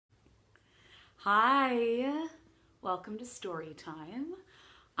Hi, welcome to Story Time.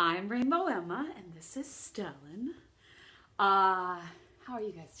 I'm Rainbow Emma and this is Stellan. How are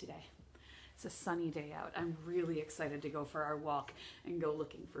you guys today? It's a sunny day out. I'm really excited to go for our walk and go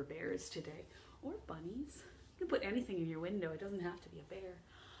looking for bears today. Or bunnies. You can put anything in your window. It doesn't have to be a bear.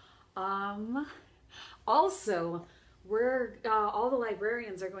 Also, all the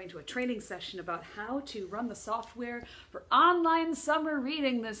librarians are going to a training session about how to run the software for online summer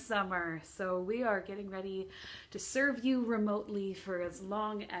reading this summer. So we are getting ready to serve you remotely for as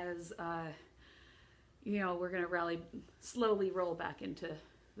long as, we're going to slowly roll back into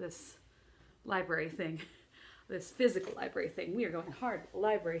this library thing, this physical library thing. We are going hard with the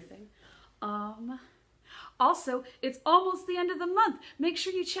library thing. Also, it's almost the end of the month. Make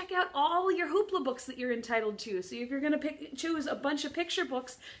sure you check out all your Hoopla books that you're entitled to. So if you're going to choose a bunch of picture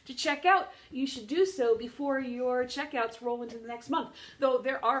books to check out, you should do so before your checkouts roll into the next month. Though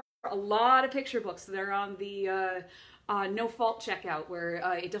there are a lot of picture books that are on the no fault checkout where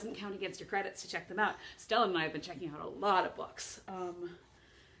it doesn't count against your credits to check them out. Stella and I have been checking out a lot of books.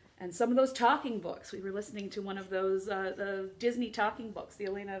 And some of those talking books. We were listening to one of those the Disney talking books, the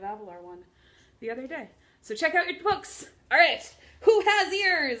Elena of Avalar one, the other day. So check out your books. All right. Who has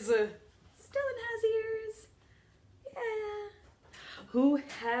ears? Stellan has ears. Yeah. Who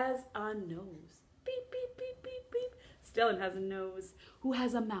has a nose? Beep, beep, beep, beep, beep. Stellan has a nose. Who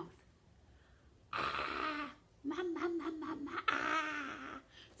has a mouth? Ah. Ma, ma, ma, ma, ma, ah.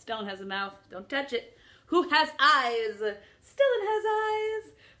 Stellan has a mouth. Don't touch it. Who has eyes? Stellan has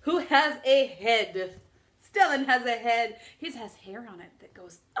eyes. Who has a head? Stellan has a head. His has hair on it that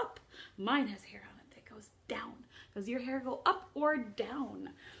goes up. Mine has hair on it goes down. Does your hair go up or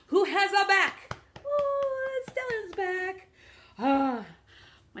down? Who has a back? Oh, Stellan's back.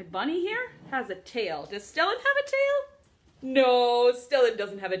 My bunny here has a tail. Does Stellan have a tail? No, Stellan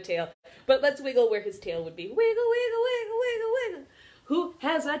doesn't have a tail. But let's wiggle where his tail would be. Wiggle, wiggle, wiggle, wiggle, wiggle. Who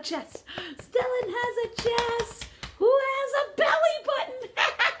has a chest? Stellan has a chest. Who has a belly button?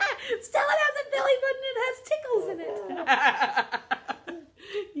 Stellan has a belly button. It has tickles in it.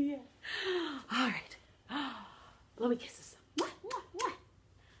 Yeah. All right. Let me kiss us. Mwah, mwah, mwah.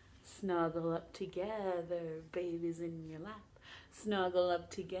 Snuggle up together, babies in your lap. Snuggle up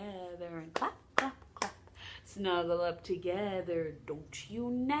together and clap, clap, clap. Snuggle up together, don't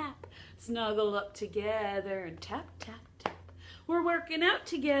you nap. Snuggle up together and tap, tap, tap. We're working out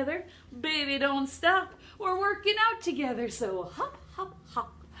together, baby, don't stop. We're working out together, so hop, hop,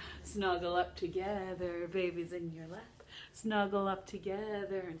 hop. Snuggle up together, babies in your lap. Snuggle up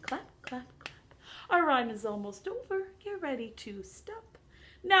together and clap, clap, clap. Our rhyme is almost over. Get ready to stop.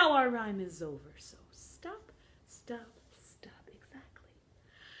 Now our rhyme is over, so stop, stop, stop. Exactly.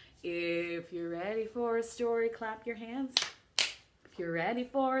 If you're ready for a story, clap your hands. If you're ready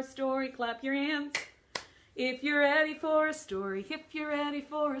for a story, clap your hands. If you're ready for a story, if you're ready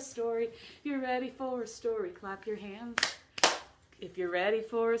for a story, if you're ready for a story, clap your hands. If you're ready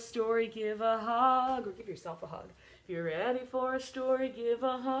for a story, give a hug, or give yourself a hug. If you're ready for a story, give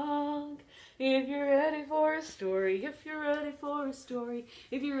a hug. If you're ready for a story, if you're ready for a story,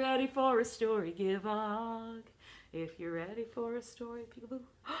 if you're ready for a story, give a hug. If you're ready for a story, peekaboo,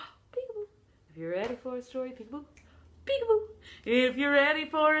 peekaboo. If you're ready for a story, peekaboo, peekaboo. If you're ready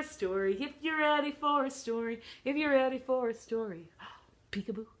for a story, if you're ready for a story, if you're ready for a story,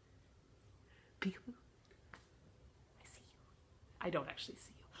 peekaboo, peekaboo. I see you. I don't actually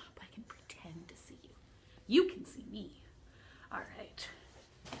see you, but I can pretend to see you. You can see me. All right.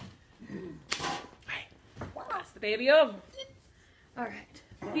 Pass the baby over. All right.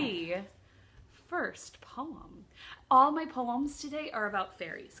 The first poem. All my poems today are about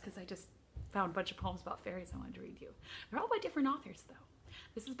fairies because I just found a bunch of poems about fairies I wanted to read you. They're all by different authors though.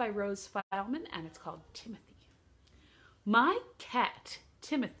 This is by Rose Fyleman and it's called Timothy. My cat,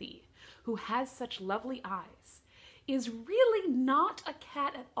 Timothy, who has such lovely eyes, is really not a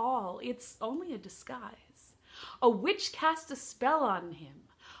cat at all. It's only a disguise. A witch cast a spell on him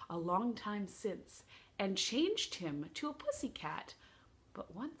a long time since and changed him to a pussycat.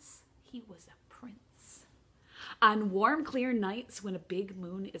 But once he was a prince. On warm, clear nights when a big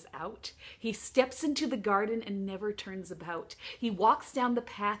moon is out, he steps into the garden and never turns about. He walks down the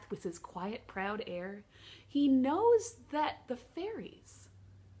path with his quiet, proud air. He knows that the fairies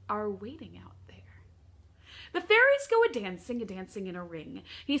are waiting out there. The fairies go a-dancing in a ring.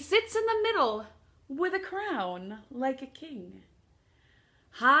 He sits in the middle with a crown like a king.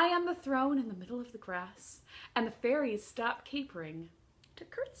 High on the throne in the middle of the grass, and the fairies stop capering to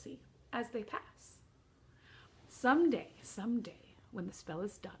curtsy as they pass. Someday, when the spell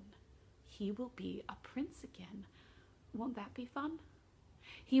is done, he will be a prince again. Won't that be fun?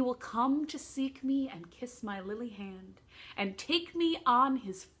 He will come to seek me and kiss my lily hand, and take me on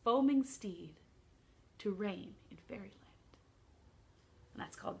his foaming steed to reign in fairyland. And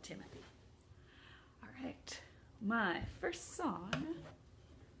that's called Timothy. All right, my first song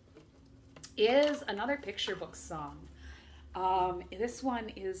is another picture book song. This one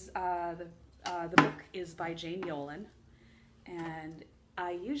is, the book is by Jane Yolen, and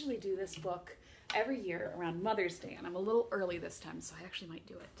I usually do this book every year around Mother's Day, and I'm a little early this time, so I actually might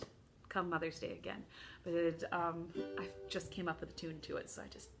do it come Mother's Day again. But I just came up with a tune to it, so I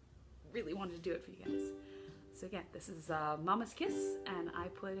just really wanted to do it for you guys. So again, this is Mama's Kiss, and I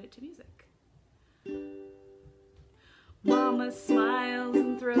put it to music. Mama smiles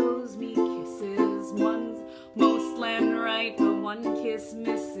and throws me kisses. One's most land right, but one kiss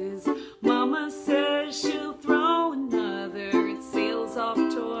misses. Mama says she'll throw another. It sails off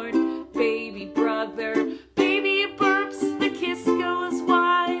toward baby brother. Baby burps, the kiss goes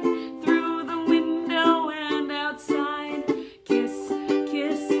wide through the window and outside. Kiss,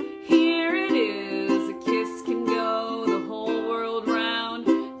 kiss, here it is. A kiss can go the whole world round.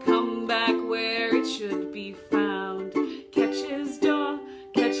 Come back where it should be found.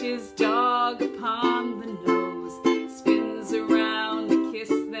 Catches dog upon the nose, spins around, the kiss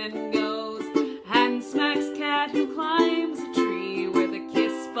then goes, and smacks cat who climbs a tree where the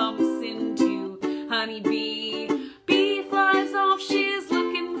kiss bumps into honeybee. Bee flies off, she's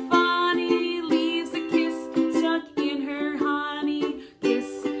looking funny, leaves a kiss stuck in her honey.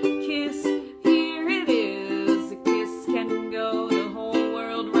 Kiss, kiss, here it is. A kiss can go the whole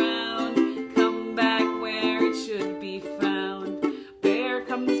world round, come back where it should be found. Bear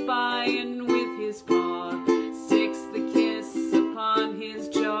comes by and with his paw sticks the kiss upon his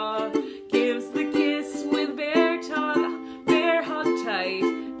jaw, gives the kiss with bear hug tight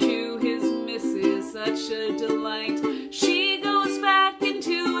to his missus, such a delight. She goes back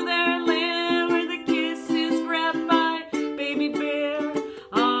into their lair where the kiss is grabbed by baby bear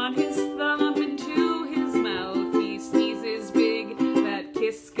on his thumb into his mouth. He sneezes big, that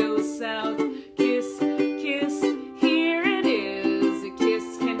kiss goes south. Kiss, kiss, here it is. A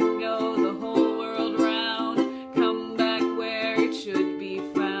kiss can go the whole world round, come back where it should be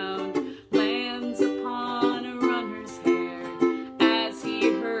found. Lands upon a runner's hair as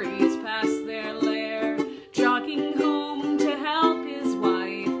he hurries past their lair, jogging home to help his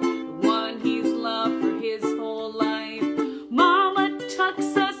wife, the one he's loved for his whole life. Mama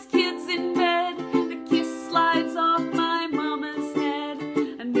tucks us kids in bed, the kiss slides off my mama's head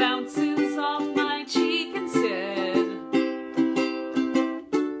and bounces off my cheek instead.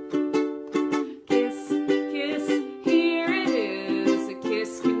 Kiss, kiss, here it is. A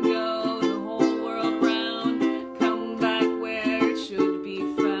kiss can go the whole world round, come back where it should be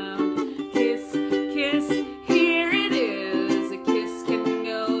found. Kiss, kiss, here it is. A kiss can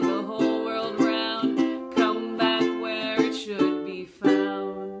go the whole world round, come back where it should be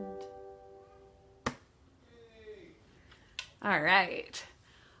found. All right.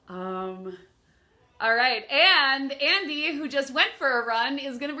 All right, and Andy, who just went for a run,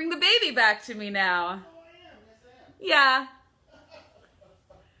 is going to bring the baby back to me now. Yeah.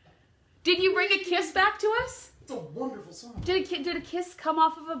 Did you bring a kiss back to us? It's a wonderful song. Did a kiss come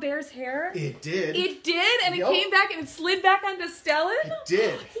off of a bear's hair? It did. It did? And Yep. it came back and it slid back onto Stellan? It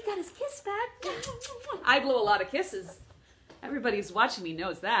did. He got his kiss back. I blow a lot of kisses. Everybody who's watching me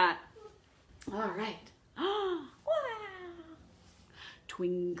knows that. All right. Wow.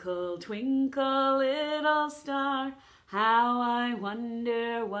 Twinkle, twinkle, little star, how I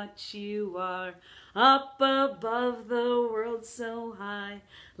wonder what you are. Up above the world so high,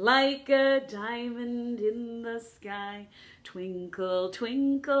 like a diamond in the sky. Twinkle,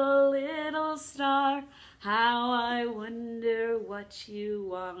 twinkle, little star, how I wonder what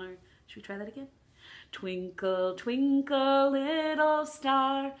you are. Should we try that again? Twinkle, twinkle, little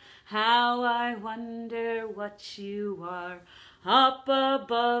star, how I wonder what you are. Up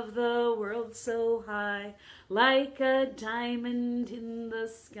above the world so high, like a diamond in the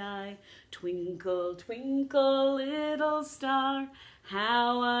sky. Twinkle, twinkle, little star,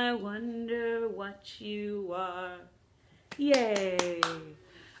 how I wonder what you are. Yay!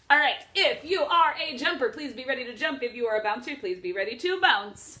 All right, if you are a jumper, please be ready to jump. If you are a bouncer, please be ready to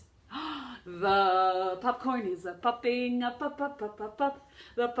bounce. The popcorn is a popping up, up, up, up, up, up.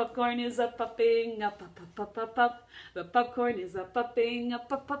 The popcorn is a popping up, up, up, up, up, up. The popcorn is a popping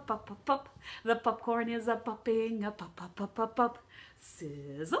up, up, up, up, up, up. The popcorn is a popping up, up, up, up, up, up.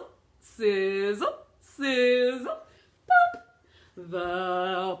 Sizzle, sizzle, sizzle, pop.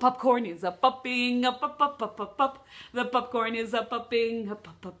 The popcorn is up, upping, up, up, up, up, up, up. The popcorn is up, upping, up,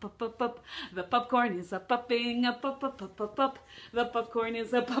 up, up, up, up, up. The popcorn is up, upping, up, up, up, up, up, up. The popcorn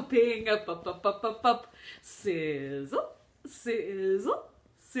is up, upping, up, up, up, up, up, up. Sizzle, sizzle,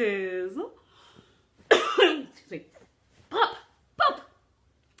 sizzle. Excuse me. Pop, pop.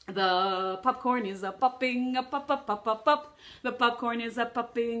 The popcorn is up, upping, up, up, up, up, up, up. The popcorn is up,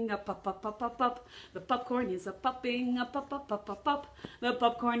 upping, up, up, up, up, up, up. The popcorn is up, upping, up, up, up, up, up, up. The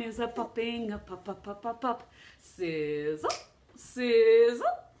popcorn is up, upping, up, up, up, up, up, up. Sizzle, sizzle,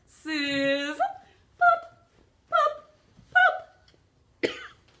 sizzle. Pop, pop, pop.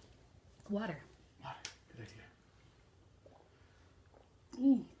 Water. Water. Good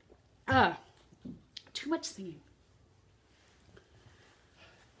idea. Too much singing.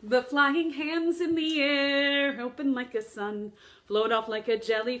 The flying hands in the air, open like a sun, float off like a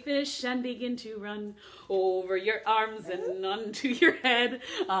jellyfish and begin to run over your arms and onto your head,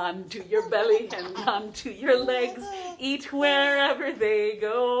 onto your belly and onto your legs, eat wherever they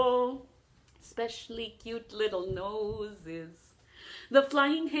go. Especially cute little noses. The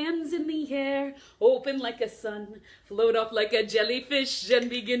flying hands in the air, open like a sun, float off like a jellyfish and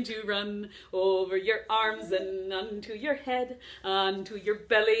begin to run over your arms and onto your head, onto your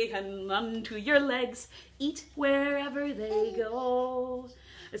belly and onto your legs, eat wherever they go.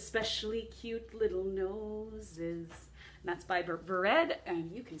 Especially cute little noses. And that's by Vered,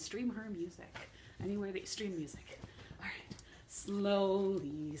 and you can stream her music anywhere that you stream music. All right,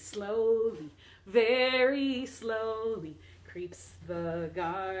 slowly, slowly, very slowly, creeps the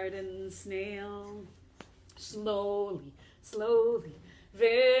garden snail. Slowly, slowly,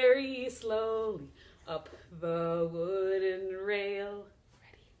 very slowly, up the wooden rail.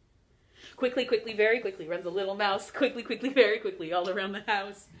 Ready? Quickly, quickly, very quickly, runs a little mouse. Quickly, quickly, very quickly, all around the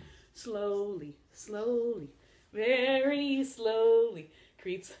house. Slowly, slowly, very slowly,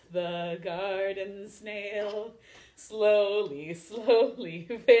 creeps the garden snail. Slowly, slowly,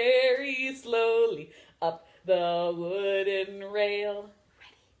 very slowly, up the wooden rail.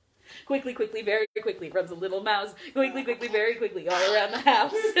 Ready? Quickly, quickly, very quickly, runs a little mouse. Quickly, quickly, very quickly, all around the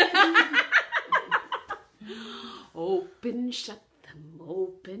house. Open, shut them,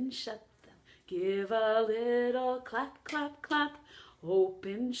 open, shut them. Give a little clap, clap, clap.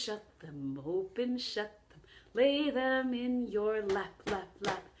 Open, shut them, open, shut them. Lay them in your lap, lap,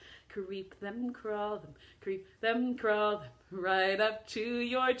 lap. Creep them, crawl them, creep them, crawl them, right up to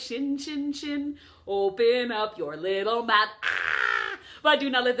your chin, chin, chin. Open up your little mouth, ah! But do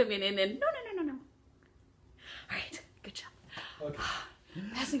not let them in. No, no, no, no, no. All right, good job. Okay.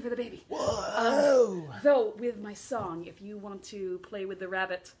 Passing for the baby. Whoa! Though, with my song, if you want to play with the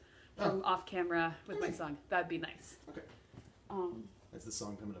rabbit from off camera with my song, that'd be nice. Okay. Is the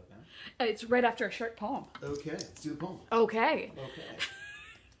song coming up now? It's right after a short poem. Okay, let's do the poem. Okay. Okay.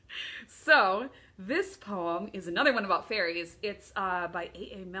 So, this poem is another one about fairies. It's by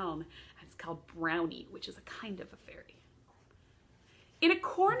A A Milne, and it's called Brownie, which is a kind of a fairy. In a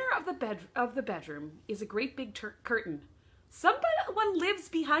corner of the bedroom is a great big curtain. Someone lives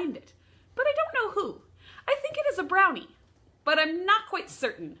behind it, but I don't know who. I think it is a brownie, but I'm not quite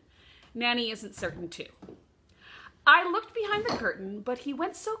certain. Nanny isn't certain too. I looked behind the curtain, but he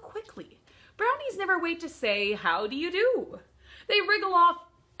went so quickly. Brownies never wait to say, "How do you do?" They wriggle off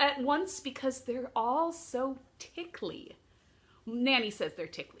at once because they're all so tickly. Nanny says they're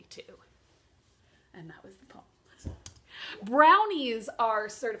tickly too. And that was the poem. Brownies are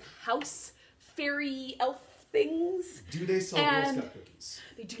sort of house fairy elf things. Do they sell Girl Scout cookies?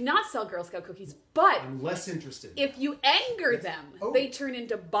 They do not sell Girl Scout cookies, but I'm less interested. if you anger them, they turn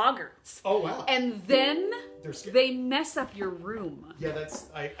into boggarts. Oh, wow. And then They're they mess up your room. Yeah,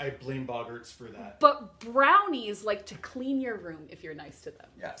 I blame boggarts for that. But brownies like to clean your room if you're nice to them.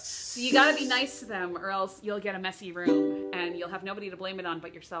 Yes. So you gotta be nice to them or else you'll get a messy room and you'll have nobody to blame it on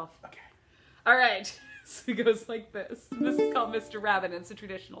but yourself. Okay. All right, so it goes like this. This is called Mr. Rabbit, and it's a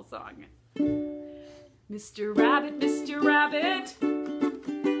traditional song. Mr. Rabbit,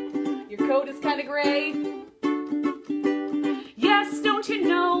 your coat is kind of gray. Yes, don't you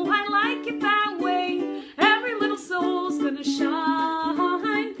know I like it that way? Every little soul's gonna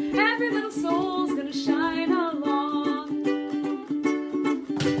shine. Every little soul's gonna shine along.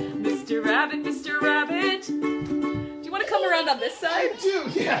 Mr. Rabbit, do you want to come around on this side? I do,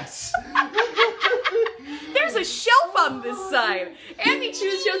 yes. There's a shelf on this side. Andy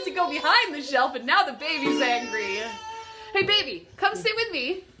chose to go behind the shelf, and now the baby's angry. Hey, baby, come sit with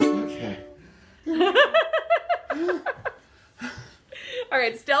me. Okay. All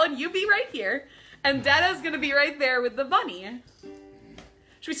right, Stella, you be right here, and Dada's gonna be right there with the bunny.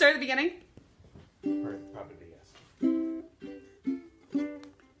 Should we start at the beginning? Probably yes.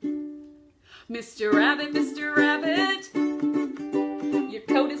 Mr. Rabbit, Mr. Rabbit, your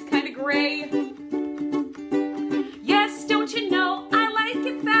coat is kind of gray. Yes, don't you know I like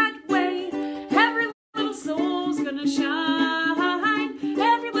it that way? Every little soul's gonna shine.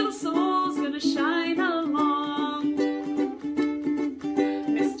 Every little soul's gonna shine along.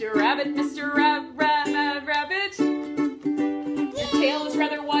 Mr. Rabbit, Mr. Rabbit, your tail is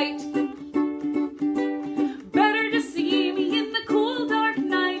rather white. Better to see me in the cool dark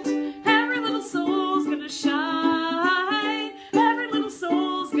night. Every little soul's gonna shine. Every little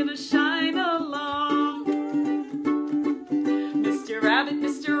soul's gonna shine along. Mr. Rabbit,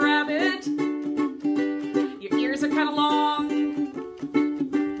 Mr. Rabbit, your ears are kind of long.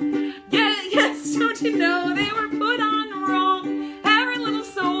 Yeah, yes, don't you know they were put on wrong? Every little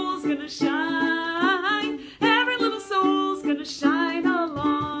soul's gonna shine. Every little soul's gonna shine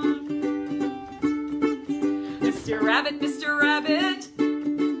along. Mr. Rabbit, Mr. Rabbit,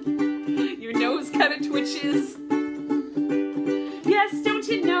 your nose kind of twitches. Yes, don't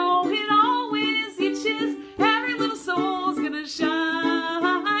you know it always itches? Every little soul's gonna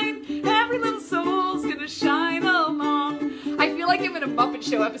shine. Every little soul's gonna shine along. I feel like I'm in a Muppet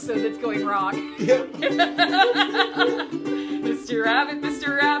Show episode that's going wrong. Mr. Rabbit,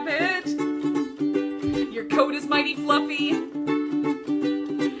 Mr. Rabbit, your coat is mighty fluffy.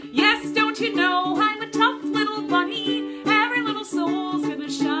 Yes, don't you know I'm a tough little bunny? Every little soul's gonna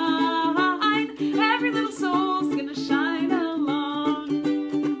shine. Every little soul's gonna shine along.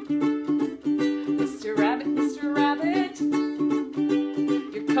 Mr. Rabbit, Mr. Rabbit,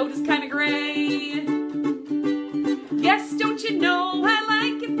 your coat is kind of gray. Yes, don't you know I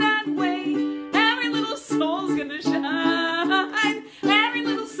like it that way? Every little soul's gonna shine. Every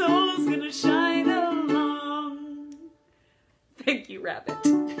little soul's gonna shine along. Thank you, Rabbit.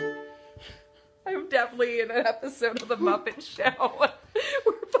 I'm definitely in an episode of the Muppet Show where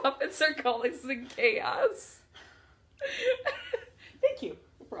puppets are causing chaos. Thank you.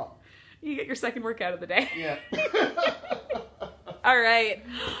 No problem. You get your second workout of the day. Yeah. All right.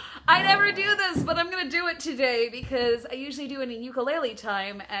 I never do this, but I'm going to do it today because I usually do it in ukulele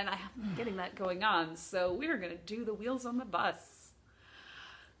time, and I'm getting that going on. So we're going to do the wheels on the bus.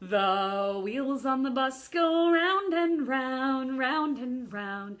 The wheels on the bus go round and round, round and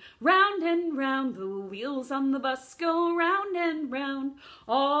round, round and round. The wheels on the bus go round and round,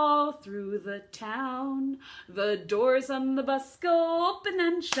 all through the town. The doors on the bus go open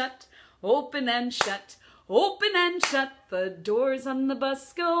and shut, open and shut, open and shut. The doors on the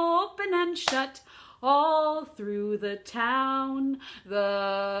bus go open and shut, all through the town.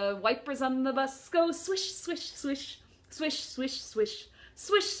 The wipers on the bus go swish, swish, swish, swish, swish, swish.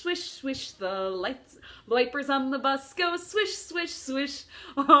 Swish, swish, swish, the wipers on the bus go swish, swish, swish,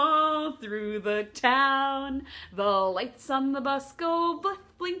 all through the town. The lights on the bus go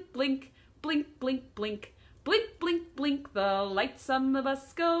blink, blink, blink, blink, blink, blink, blink, blink. The lights on the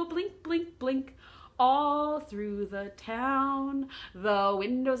bus go blink, blink, blink, all through the town. The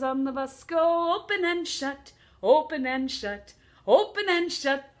windows on the bus go open and shut, open and shut, open and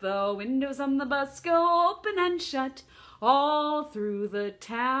shut. The windows on the bus go open and shut, all through the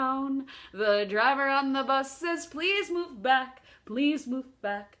town. The driver on the bus says, please move back, please move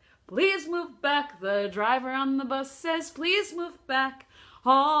back, please move back. The driver on the bus says, please move back,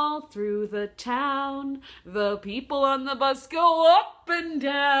 all through the town. The people on the bus go up and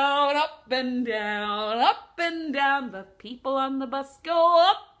down, up and down, up and down. The people on the bus go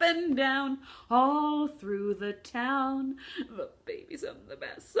up and down, all through the town. The babies on the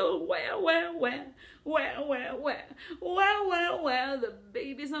bus, so wah, wah, wah, wah, wah, wah, wah, wah, wah. The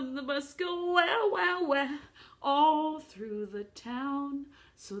babies on the bus go wah, wah, wah, all through the town.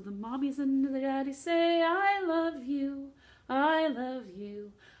 So the mommies and the daddies say, I love you, I love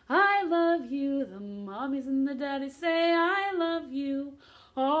you, I love you. The mommies and the daddies say, I love you,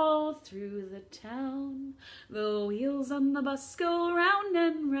 all through the town. The wheels on the bus go round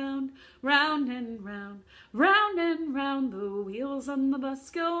and round, round and round, round and round. The wheels on the bus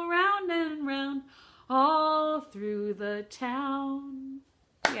go round and round, all through the town.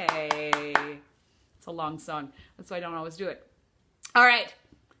 Yay. It's a long song. That's why I don't always do it. All right.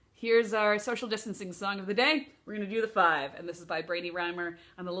 Here's our social distancing song of the day. We're going to do the 5, and this is by Brady Reimer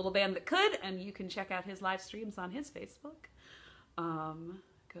and the Little Band That Could, and you can check out his live streams on his Facebook.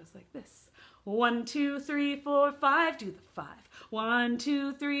 Goes like this. 1, 2, 3, 4, 5, do the 5. 1,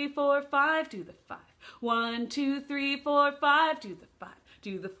 2, 3, 4, 5, do the 5. 1, 2, 3, 4, 5, do the 5.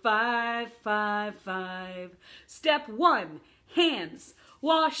 Do the 5, 5, 5. Step 1, hands.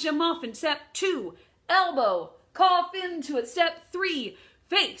 Wash them off in step 2. Elbow, cough into it. Step 3,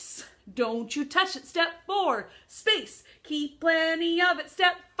 face. Don't you touch it. Step 4, space. Keep plenty of it.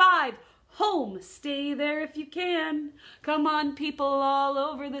 Step 5, Home, stay there if you can. Come on, people all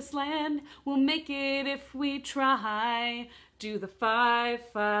over this land. We'll make it if we try. Do the 5,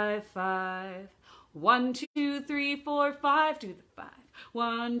 5, 5. 1, 2, 3, 4, 5. Do the 5.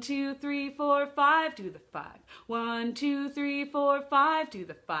 1, 2, 3, 4, 5. Do the 5. 1, 2, 3, 4, 5. Do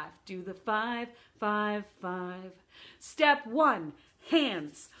the 5. Do the 5, 5, 5. Step 1,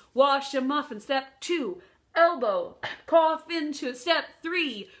 hands. Wash them off. And step 2, elbow. Cough into it. Step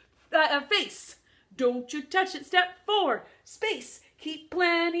 3, face. Don't you touch it. Step 4, space. Keep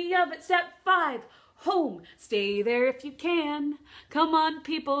plenty of it. Step 5, home. Stay there if you can. Come on,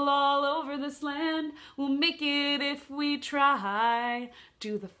 people all over this land. We'll make it if we try.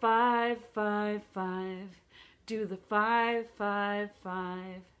 Do the 5, 5, 5. Do the 5, 5, 5.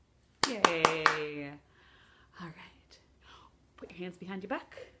 Yay. All right. Put your hands behind your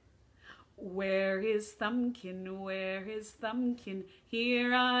back. Where is Thumbkin? Where is Thumbkin?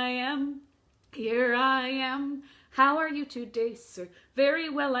 Here I am. Here I am. How are you today, sir? Very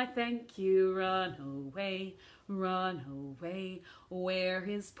well, I thank you. Run away, run away. Where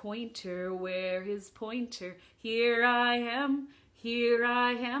is Pointer? Where is Pointer? Here I am. Here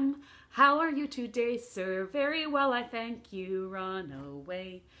I am. How are you today, sir? Very well, I thank you. Run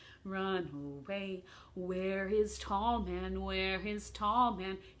away, run away. Where is Tall Man? Where is Tall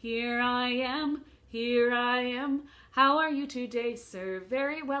Man? Here I am. Here I am. How are you today, sir?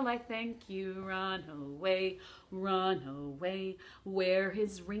 Very well, I thank you. Run away, run away. Where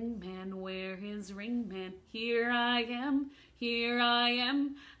is Ring Man? Where is Ring Man? Here I am. Here I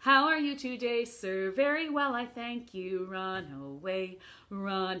am. How are you today, sir? Very well, I thank you. Run away,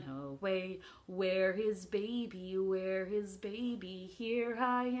 run away. Where is Baby? Where is Baby? Here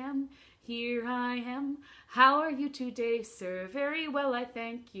I am. Here I am. How are you today, sir? Very well, I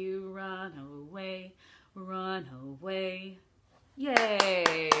thank you. Run away, run away.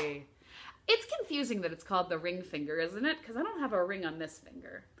 Yay! It's confusing that it's called the ring finger, isn't it? Because I don't have a ring on this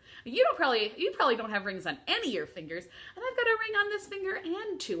finger. You probably don't have rings on any of your fingers, and I've got a ring on this finger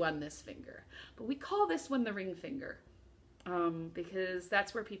and 2 on this finger. But we call this one the ring finger because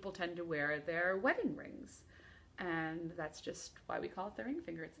that's where people tend to wear their wedding rings. And that's just why we call it the ring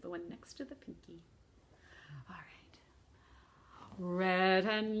finger. It's the one next to the pinky. All right. Red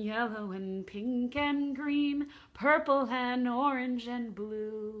and yellow and pink and green, purple and orange and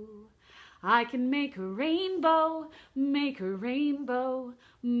blue. I can make a rainbow, make a rainbow,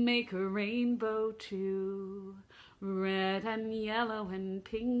 make a rainbow too. Red and yellow and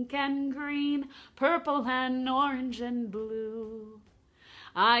pink and green, purple and orange and blue.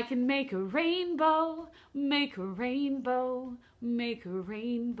 I can make a rainbow, make a rainbow, make a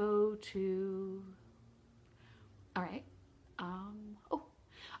rainbow too. All right.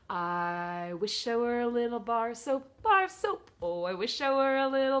 I wish I were a little bar of soap, bar of soap. Oh, I wish I were a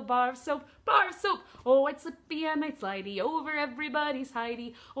little bar of soap, bar of soap. Oh, I'd slippy and I'd slidey over everybody's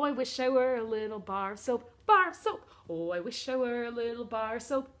hidey. Oh, I wish I were a little bar of soap, bar of soap. Oh, I wish I were a little bar of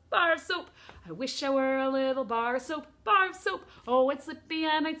soap, bar of soap. I wish I were a little bar of soap, bar of soap. Oh, I'd slippy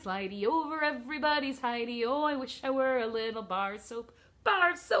and I'd slidey over everybody's hidey. Oh, I wish I were a little bar of soap,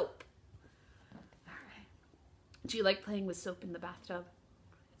 bar of soap. All right. Do you like playing with soap in the bathtub?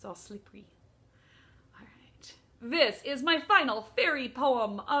 It's all slippery. All right. This is my final fairy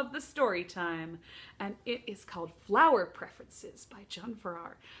poem of the story time, and it is called Flower Preferences by John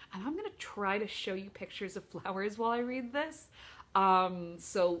Farrar. And I'm going to try to show you pictures of flowers while I read this.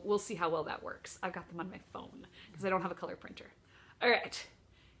 So we'll see how well that works. I've got them on my phone because I don't have a color printer. All right.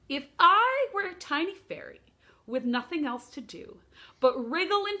 If I were a tiny fairy with nothing else to do but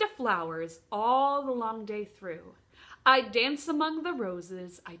wriggle into flowers all the long day through, I'd dance among the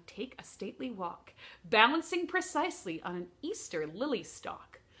roses, I'd take a stately walk, balancing precisely on an Easter lily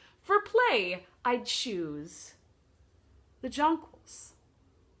stalk. For play, I'd choose the jonquils.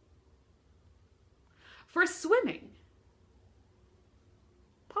 For swimming,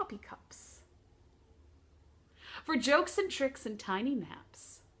 poppy cups. For jokes and tricks and tiny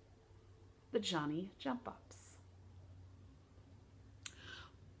naps, the Johnny jump ups.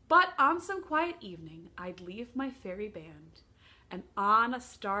 But on some quiet evening, I'd leave my fairy band, and on a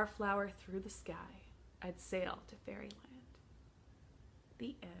starflower through the sky, I'd sail to fairyland.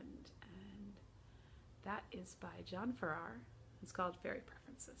 The end. And that is by John Farrar. It's called Fairy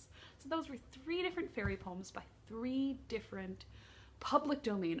Preferences. So those were 3 different fairy poems by 3 different public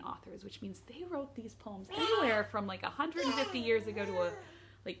domain authors, which means they wrote these poems anywhere from like 150 years ago to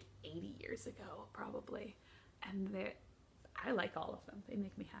like 80 years ago, probably. And I like all of them. They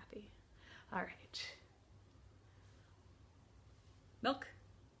make me happy. All right. Milk,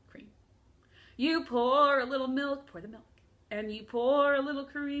 cream. You pour a little milk, pour the milk And you pour a little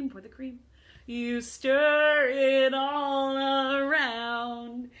cream, pour the cream. You stir it all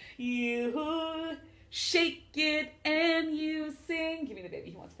around. You shake it and you sing. Give me the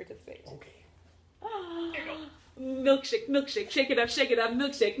baby, he wants to participate. Okay. Milkshake, milkshake, shake it up,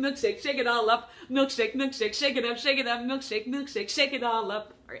 milkshake, milkshake, shake it all up. Milkshake, milkshake, shake it up, milkshake, milkshake, shake it all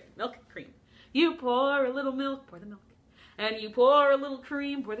up. All right, milk and cream. You pour a little milk, pour the milk. And you pour a little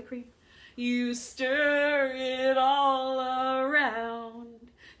cream, pour the cream. You stir it all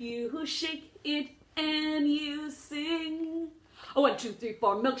around. You shake it and you sing. Oh, 1, 2, 3,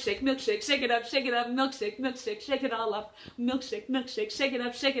 4, milkshake, milkshake, shake it up, milkshake, milkshake, shake it all up. Milkshake, milkshake, shake it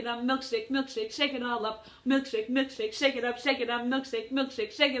up, milkshake, milkshake, shake it all up. Milkshake, milkshake, shake it up, milkshake,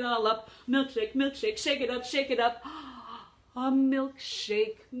 milkshake, shake it all up. Milkshake, milkshake, shake it up, shake it up. A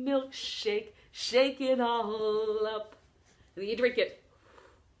milkshake, milkshake, shake it all up. And then you drink it.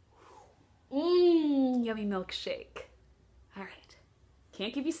 Yummy milkshake. All right.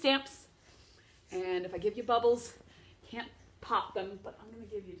 Can't give you stamps. And if I give you bubbles, can't pop them, but I'm going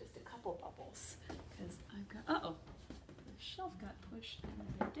to give you just a couple bubbles. Because I've got, uh-oh, the shelf got pushed and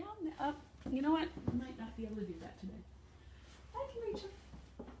they're down there. Up. You know what? I might not be able to do that today. I can reach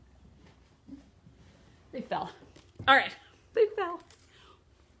them. They fell. All right. They fell.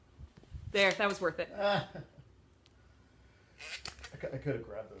 There, that was worth it. I could have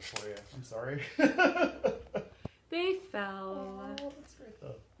grabbed those for you. I'm sorry. They fell. Oh, that's great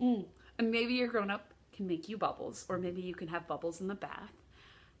though. And maybe your grown-up can make you bubbles, or maybe you can have bubbles in the bath,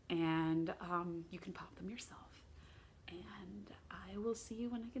 and you can pop them yourself. And I will see you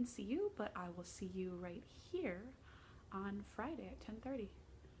when I can see you, but I will see you right here on Friday at 10:30.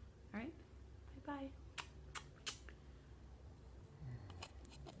 All right? Bye-bye.